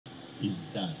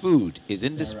Food is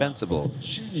indispensable,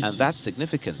 and that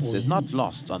significance is not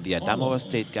lost on the Adamawa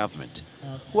state government,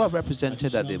 who are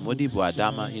represented at the Modibo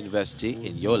Adama University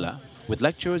in Yola, with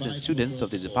lecturers and students of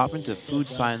the Department of Food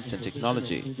Science and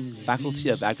Technology, Faculty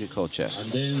of Agriculture.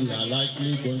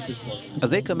 As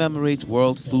they commemorate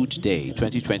World Food Day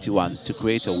 2021 to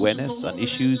create awareness on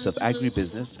issues of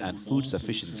agribusiness and food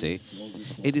sufficiency,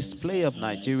 a display of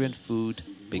Nigerian food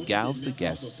beguiles the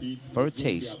guests for a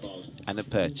taste and a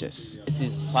purchase. This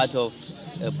is part of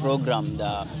a program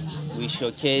that we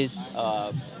showcase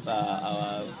our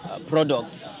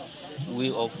products,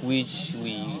 of which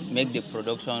we make the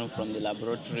production from the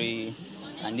laboratory,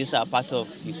 and these are part of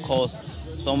the course.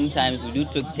 Sometimes we do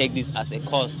take this as a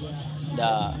course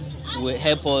that will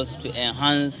help us to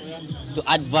enhance, to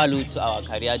add value to our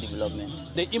career development.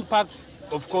 The impact,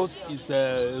 of course, is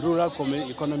rural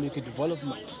economic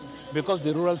development, because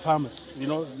the rural farmers,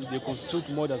 they constitute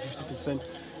more than 50%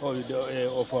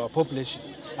 of our population.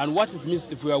 And what it means,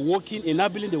 if we are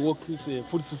enabling the working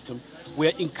food system, we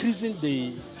are increasing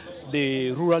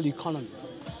the rural economy.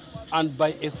 And by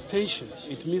extension,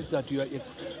 it means that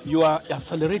you are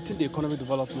accelerating the economic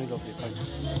development of the country.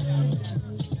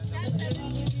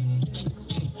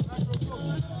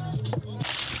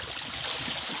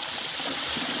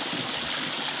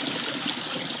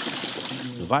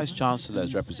 The Vice-Chancellor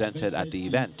is represented at the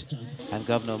event, and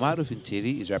Governor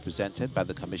Fintiri is represented by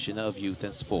the Commissioner of Youth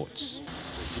and Sports.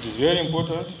 It is very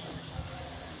important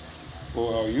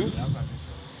for our youth,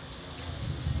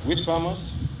 wheat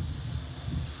farmers,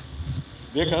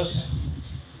 bakers,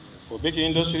 for baking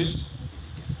industries,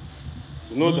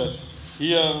 to know that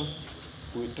here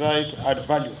we try to add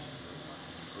value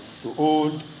to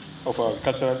all of our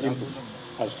cultural inputs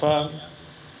as far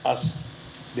as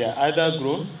they are either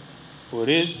grown or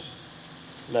raised,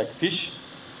 like fish.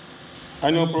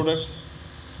 Animal products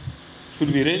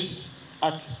should be raised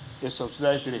at a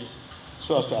subsidized rate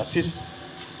so as to assist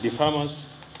the farmers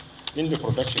in the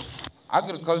production.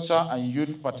 Agriculture and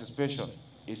youth participation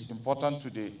is important to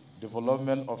the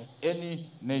development of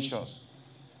any nations.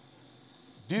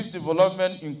 This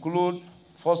development includes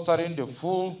fostering the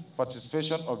full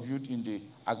participation of youth in the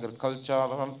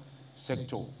agricultural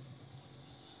sector.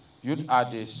 Youth are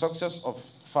the success of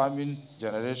farming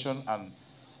generation and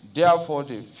therefore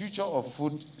the future of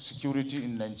food security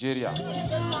in Nigeria.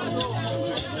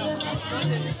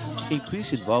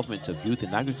 Increased involvement of youth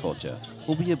in agriculture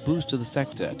will be a boost to the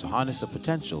sector to harness the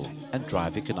potential and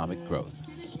drive economic growth.